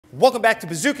Welcome back to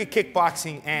Bazooka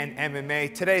Kickboxing and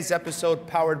MMA. Today's episode,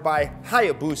 powered by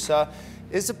Hayabusa,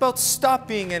 is about stop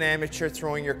being an amateur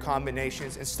throwing your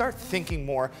combinations and start thinking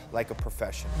more like a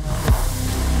professional.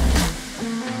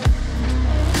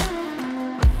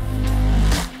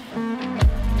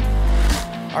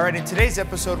 All right, in today's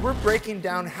episode, we're breaking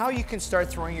down how you can start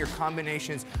throwing your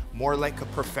combinations more like a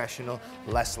professional,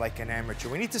 less like an amateur.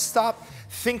 We need to stop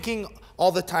thinking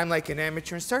all the time like an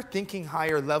amateur and start thinking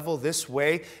higher level. This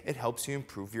way, it helps you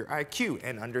improve your IQ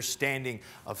and understanding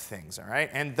of things, all right?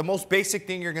 And the most basic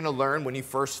thing you're gonna learn when you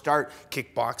first start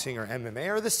kickboxing or MMA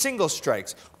are the single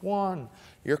strikes. One,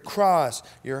 your cross,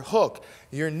 your hook,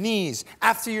 your knees.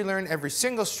 After you learn every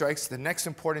single strikes, the next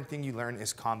important thing you learn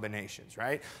is combinations,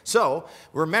 right? So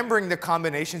remembering the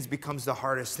combinations becomes the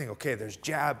hardest thing. Okay, there's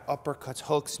jab, uppercuts,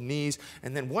 hooks, knees,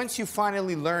 and then once you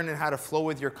finally learn how to flow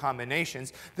with your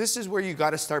combinations, this is where you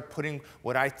gotta start putting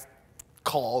what I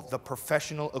call the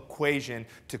professional equation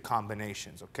to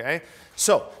combinations, okay?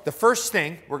 So the first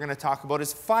thing we're gonna talk about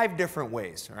is 5 different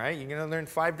ways, all right? You're gonna learn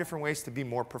 5 different ways to be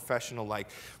more professional-like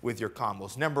with your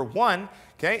combos. Number 1,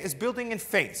 okay, is building in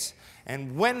feints.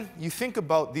 And when you think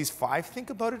about these 5, think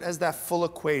about it as that full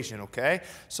equation, okay?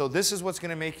 So this is what's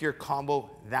gonna make your combo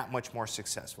that much more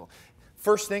successful.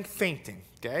 First thing, feinting,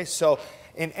 okay? So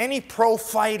in any pro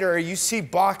fighter, you see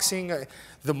boxing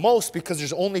the most because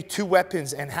there's only 2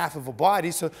 weapons and half of a body,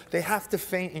 so they have to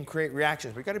feint and create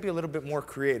reactions. We gotta be a little bit more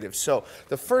creative. So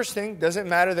the first thing, doesn't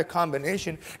matter the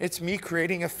combination, it's me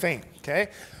creating a feint, okay?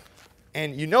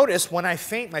 And you notice when I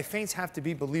feint, my feints have to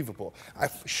be believable. I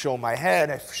show my head,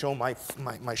 I show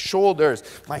my shoulders,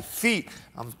 my feet.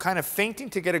 I'm kind of feinting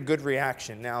to get a good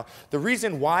reaction. Now, the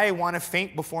reason why I want to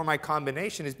feint before my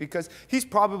combination is because he's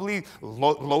probably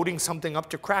loading something up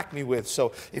to crack me with.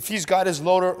 So if he's got his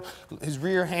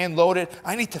rear hand loaded,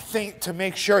 I need to feint to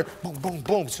make sure, boom, boom,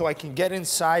 boom, so I can get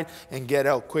inside and get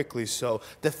out quickly. So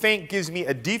the feint gives me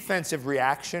a defensive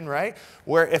reaction, right?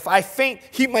 Where if I feint,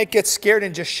 he might get scared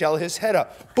and just shell his head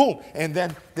up, boom, and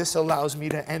then this allows me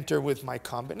to enter with my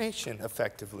combination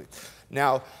effectively.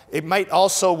 Now, it might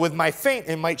also, with my feint,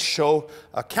 it might show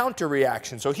a counter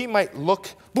reaction. So he might look,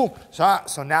 boom,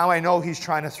 so now I know he's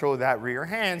trying to throw that rear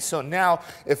hand. So now,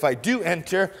 if I do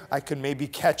enter, I can maybe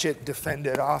catch it, defend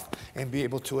it off, and be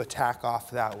able to attack off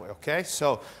that way, okay?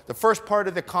 So the first part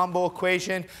of the combo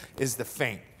equation is the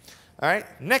feint. All right,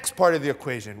 next part of the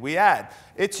equation, we add,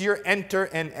 it's your enter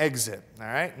and exit, all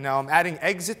right? Now I'm adding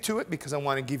exit to it because I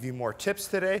want to give you more tips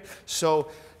today.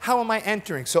 So how am I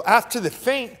entering? So after the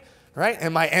feint, right,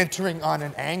 am I entering on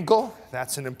an angle?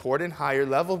 That's an important higher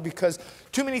level because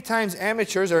too many times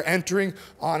amateurs are entering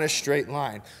on a straight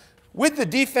line. With the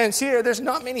defense here, there's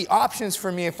not many options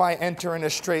for me if I enter in a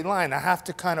straight line. I have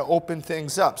to kind of open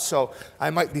things up. So I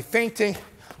might be feinting.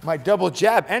 My double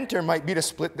jab enter might be to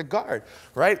split the guard,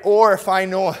 right? Or if I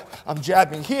know I'm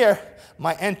jabbing here,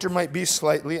 my enter might be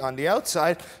slightly on the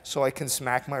outside so I can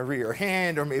smack my rear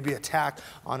hand or maybe attack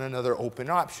on another open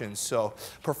option. So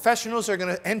professionals are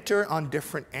gonna enter on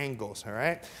different angles, all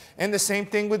right? And the same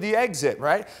thing with the exit,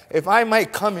 right? If I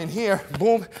might come in here,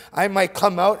 boom, I might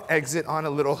come out, exit on a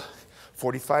little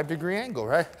 45-degree angle,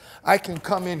 right? I can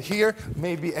come in here,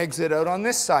 maybe exit out on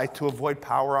this side to avoid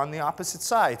power on the opposite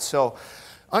side. So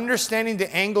understanding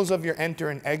the angles of your enter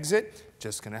and exit,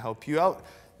 just gonna help you out.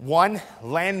 1,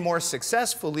 land more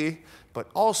successfully, but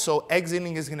also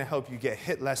exiting is gonna help you get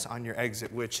hit less on your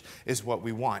exit, which is what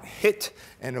we want. Hit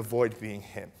and avoid being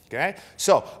hit, okay?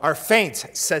 So our feints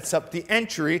sets up the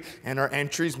entry, and our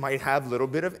entries might have a little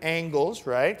bit of angles,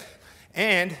 right?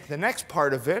 And the next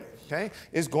part of it, okay,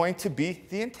 is going to be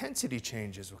the intensity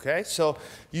changes, okay? So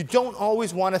you don't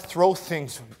always want to throw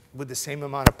things with the same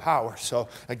amount of power. So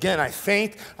again, I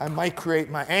feint, I might create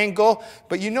my angle,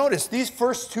 but you notice these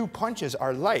first 2 punches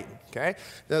are light, okay?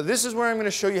 Now this is where I'm going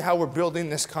to show you how we're building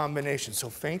this combination. So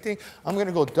feinting, I'm going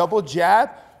to go double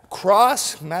jab,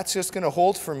 cross, Matt's just going to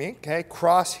hold for me, okay?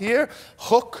 Cross here,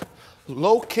 hook,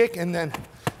 low kick, and then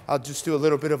I'll just do a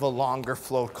little bit of a longer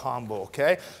flow combo,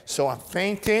 okay? So I'm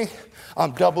feinting,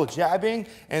 I'm double jabbing,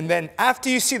 and then after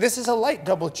you see, this is a light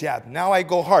double jab. Now I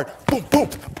go hard, boom, boom,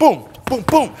 boom, boom,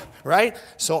 boom, right?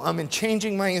 So I'm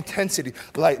changing my intensity.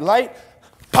 Light, light,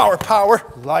 power, power,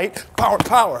 light, power,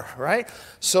 power, right?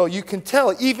 So you can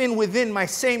tell, even within my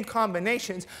same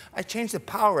combinations, I change the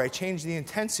power, I change the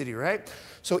intensity, right?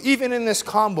 So even in this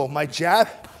combo, my jab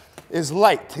is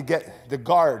light to get the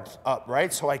guard up,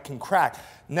 right? So I can crack.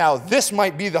 Now, this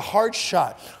might be the hard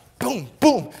shot. Boom,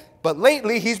 boom. But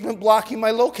lately, he's been blocking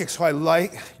my low kick. So I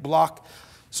light, block.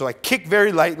 So I kick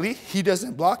very lightly. He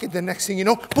doesn't block it. The next thing you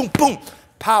know, boom, boom.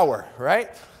 Power,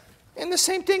 right? And the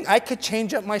same thing, I could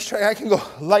change up my strike. I can go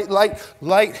light, light,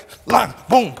 light, light,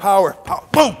 boom, power, power,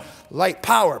 boom, light,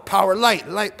 power, power, light,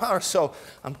 light, power. So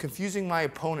I'm confusing my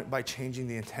opponent by changing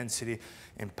the intensity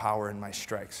and power in my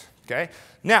strikes, okay?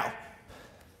 Now,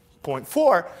 point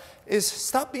 4 is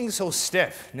stop being so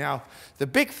stiff. Now, the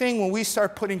big thing when we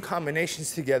start putting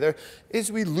combinations together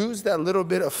is we lose that little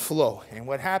bit of flow. And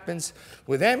what happens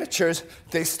with amateurs,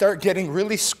 they start getting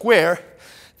really square,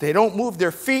 they don't move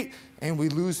their feet, and we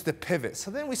lose the pivot. So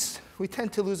then we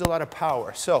tend to lose a lot of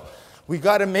power. So we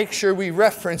gotta make sure we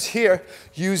reference here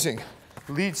using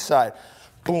lead side,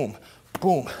 boom,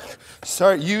 boom.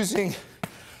 Start using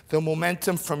the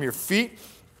momentum from your feet,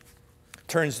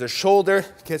 turns the shoulder,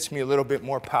 gets me a little bit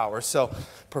more power. So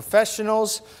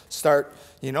professionals start,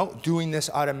 doing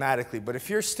this automatically. But if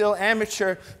you're still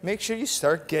amateur, make sure you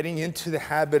start getting into the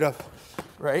habit of,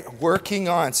 working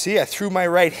on. See, I threw my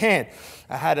right hand.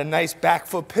 I had a nice back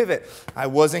foot pivot. I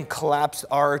wasn't collapsed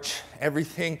arch.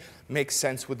 Everything makes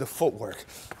sense with the footwork.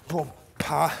 Boom,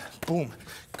 pa, boom.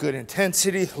 Good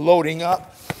intensity, loading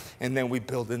up. And then we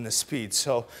build in the speed.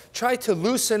 So try to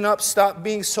loosen up, stop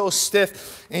being so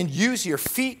stiff, and use your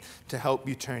feet to help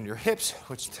you turn your hips,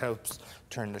 which helps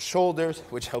turn the shoulders,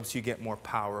 which helps you get more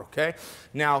power, okay?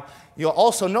 Now, you'll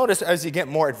also notice as you get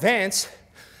more advanced,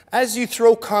 as you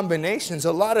throw combinations,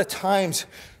 a lot of times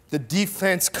the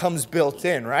defense comes built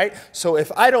in, right? So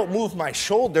if I don't move my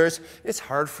shoulders, it's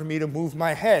hard for me to move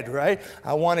my head, right?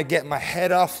 I want to get my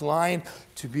head offline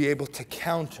to be able to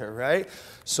counter, right?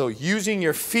 So using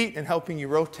your feet and helping you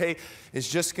rotate is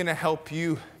just going to help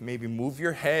you maybe move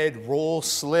your head, roll,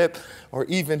 slip, or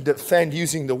even defend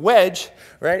using the wedge,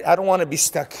 right? I don't want to be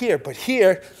stuck here, but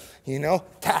here,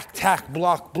 tack, tack,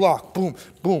 block, block, boom,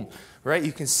 boom. Right?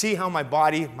 You can see how my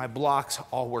body, my blocks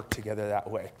all work together that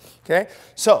way, okay?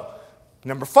 So,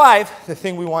 number 5, the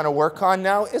thing we want to work on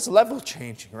now is level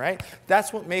changing, right?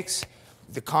 That's what makes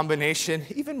the combination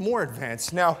even more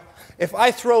advanced. Now, if I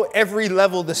throw every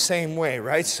level the same way,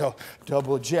 right? So,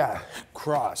 double jab,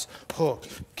 cross, hook,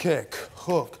 kick,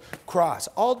 hook, cross,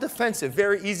 all defensive,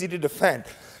 very easy to defend.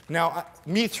 Now,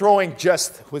 me throwing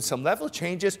just with some level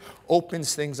changes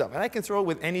opens things up. And I can throw it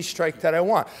with any strike that I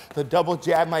want. The double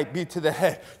jab might be to the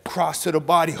head, cross to the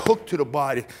body, hook to the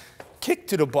body, kick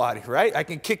to the body, right? I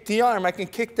can kick the arm, I can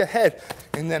kick the head,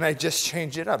 and then I just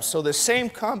change it up. So the same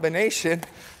combination,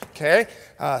 okay,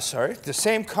 the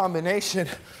same combination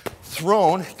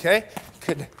thrown, okay,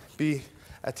 could be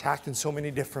attacked in so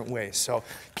many different ways. So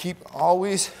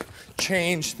always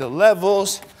change the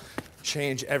levels,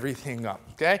 change everything up,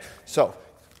 okay? So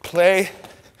play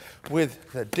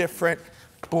with the different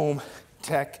boom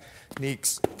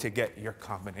techniques to get your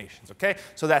combinations, okay?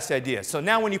 So that's the idea. So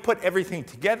now when you put everything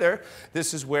together,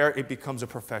 this is where it becomes a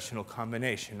professional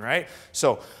combination, right?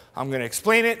 So I'm gonna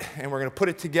explain it and we're gonna put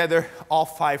it together, all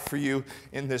 5 for you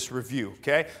in this review,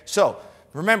 okay? So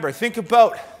remember, think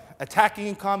about attacking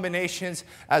in combinations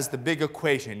as the big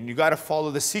equation. You gotta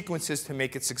follow the sequences to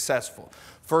make it successful.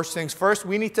 First things first,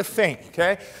 we need to feint,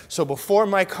 okay? So before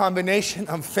my combination,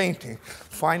 I'm feinting,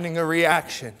 finding a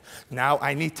reaction. Now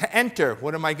I need to enter.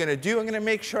 What am I gonna do? I'm gonna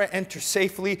make sure I enter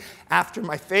safely after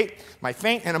my feint,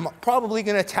 and I'm probably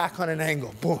gonna attack on an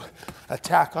angle. Boom,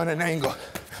 attack on an angle,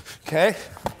 okay?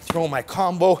 Throw my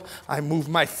combo, I move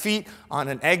my feet on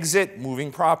an exit,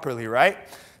 moving properly, right?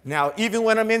 Now, even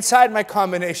when I'm inside my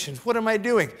combinations, what am I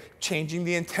doing? Changing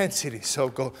the intensity. So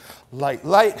go light,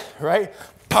 light, right?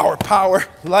 Power, power,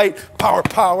 light, power,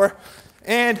 power.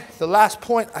 And the last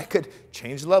point, I could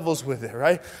change levels with it,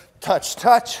 right? Touch,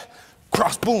 touch,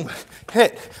 cross, boom,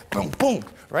 hit, boom, boom,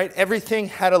 right? Everything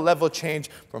had a level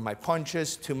change from my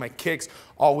punches to my kicks,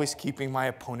 always keeping my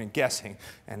opponent guessing.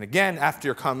 And again, after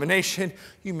your combination,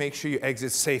 you make sure you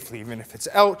exit safely, even if it's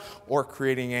out or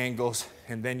creating angles,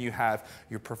 and then you have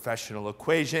your professional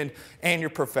equation and your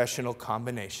professional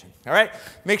combination. All right?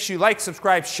 Make sure you like,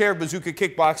 subscribe, share Bazooka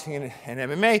Kickboxing and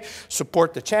MMA.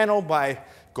 Support the channel by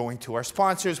going to our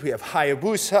sponsors. We have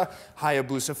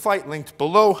Hayabusa Fight linked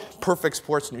below, Perfect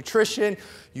Sports Nutrition,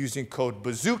 using code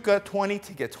Bazooka20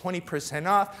 to get 20%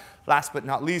 off. Last but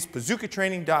not least,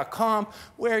 bazookatraining.com,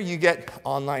 where you get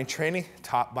online training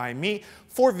taught by me,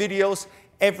 4 videos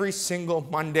every single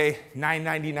Monday,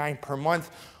 $9.99 per month.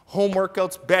 Home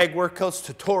workouts, bag workouts,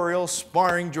 tutorials,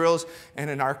 sparring drills, and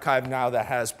an archive now that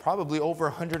has probably over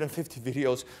 150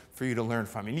 videos for you to learn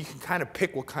from. And you can kind of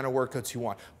pick what kind of workouts you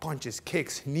want. Punches,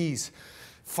 kicks, knees,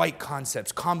 fight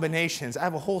concepts, combinations. I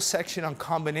have a whole section on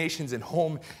combinations in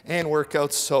home and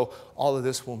workouts, so all of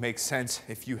this will make sense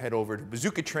if you head over to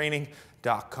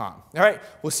bazookatraining.com. All right,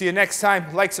 we'll see you next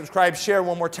time. Like, subscribe, share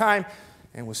one more time,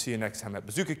 and we'll see you next time at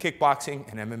Bazooka Kickboxing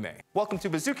and MMA. Welcome to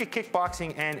Bazooka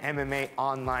Kickboxing and MMA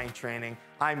online training.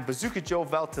 I'm Bazooka Joe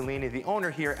Valtellini, the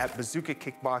owner here at Bazooka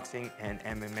Kickboxing and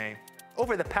MMA.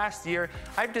 Over the past year,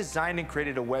 I've designed and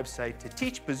created a website to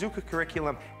teach Bazooka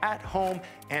curriculum at home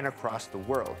and across the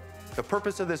world. The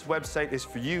purpose of this website is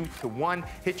for you to, one,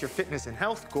 hit your fitness and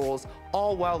health goals,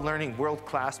 all while learning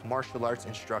world-class martial arts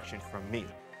instruction from me.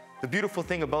 The beautiful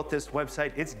thing about this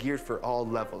website, it's geared for all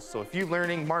levels. So if you're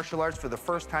learning martial arts for the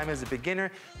first time as a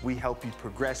beginner, we help you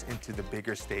progress into the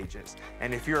bigger stages.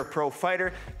 And if you're a pro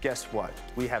fighter, guess what?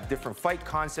 We have different fight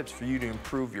concepts for you to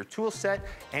improve your tool set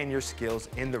and your skills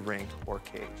in the ring or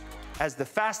cage. As the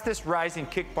fastest rising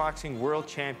kickboxing world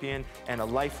champion and a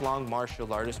lifelong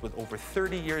martial artist with over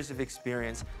 30 years of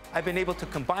experience, I've been able to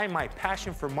combine my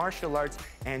passion for martial arts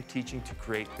and teaching to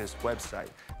create this website.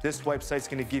 This website is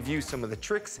going to give you some of the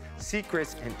tricks,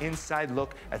 secrets, and inside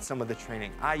look at some of the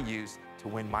training I use to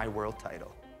win my world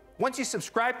title. Once you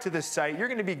subscribe to this site, you're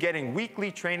going to be getting weekly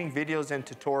training videos and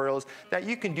tutorials that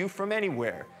you can do from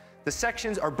anywhere. The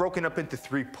sections are broken up into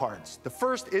 3 parts. The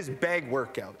first is bag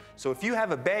workout. So if you have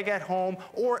a bag at home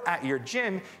or at your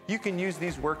gym, you can use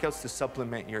these workouts to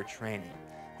supplement your training.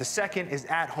 The second is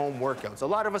at-home workouts. A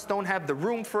lot of us don't have the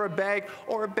room for a bag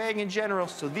or a bag in general,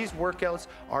 so these workouts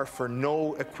are for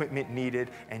no equipment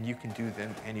needed and you can do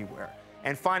them anywhere.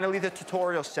 And finally, the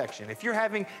tutorial section. If you're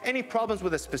having any problems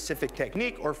with a specific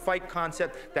technique or fight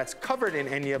concept that's covered in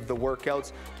any of the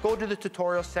workouts, go to the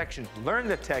tutorial section, learn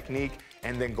the technique,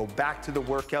 and then go back to the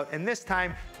workout, and this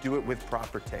time, do it with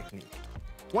proper technique.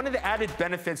 One of the added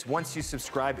benefits once you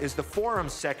subscribe is the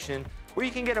forums section, where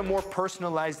you can get a more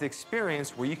personalized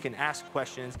experience where you can ask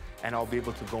questions and I'll be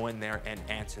able to go in there and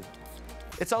answer them.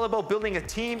 It's all about building a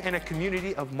team and a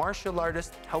community of martial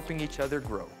artists helping each other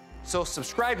grow. So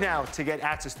subscribe now to get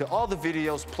access to all the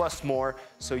videos plus more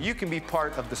so you can be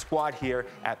part of the squad here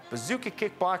at Bazooka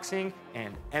Kickboxing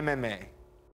and MMA.